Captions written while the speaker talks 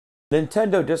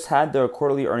Nintendo just had their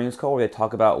quarterly earnings call where they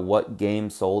talk about what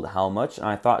games sold how much, and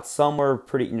I thought some were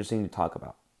pretty interesting to talk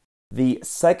about. The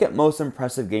second most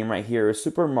impressive game right here is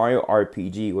Super Mario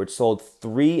RPG, which sold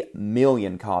 3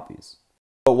 million copies.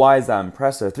 But why is that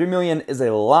impressive? 3 million is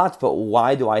a lot, but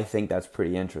why do I think that's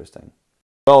pretty interesting?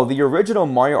 Well, the original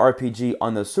Mario RPG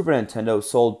on the Super Nintendo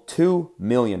sold 2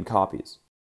 million copies.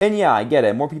 And yeah, I get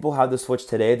it. More people have the Switch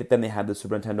today than they had the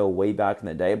Super Nintendo way back in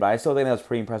the day, but I still think that's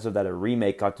pretty impressive that a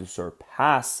remake got to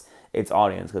surpass its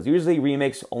audience, because usually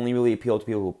remakes only really appeal to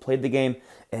people who played the game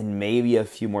and maybe a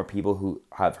few more people who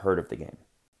have heard of the game.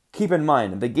 Keep in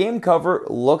mind, the game cover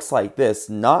looks like this,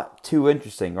 not too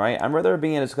interesting, right? I remember there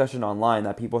being a discussion online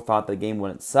that people thought the game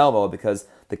wouldn't sell well because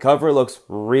the cover looks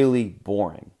really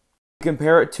boring.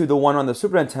 Compare it to the one on the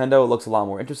Super Nintendo, it looks a lot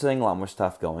more interesting, a lot more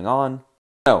stuff going on.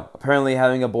 No, apparently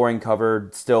having a boring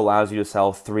cover still allows you to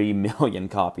sell 3 million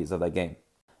copies of that game.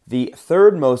 The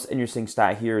third most interesting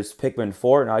stat here is Pikmin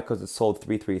 4, not because it sold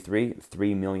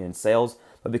 3 million sales,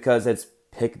 but because it's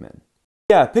Pikmin.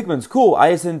 Yeah, Pikmin's cool,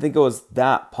 I just didn't think it was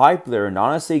that popular, and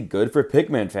honestly, good for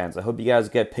Pikmin fans. I hope you guys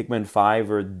get Pikmin 5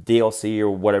 or DLC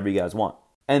or whatever you guys want.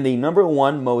 And the number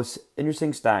one most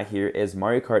interesting stat here is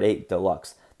Mario Kart 8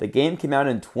 Deluxe. The game came out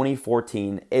in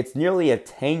 2014, it's nearly a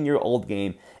 10-year-old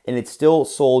game, and it still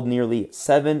sold nearly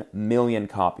 7 million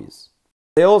copies.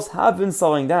 Sales have been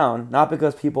slowing down, not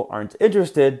because people aren't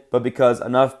interested, but because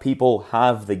enough people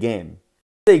have the game.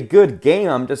 It's a good game,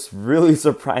 I'm just really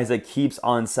surprised it keeps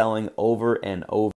on selling over and over.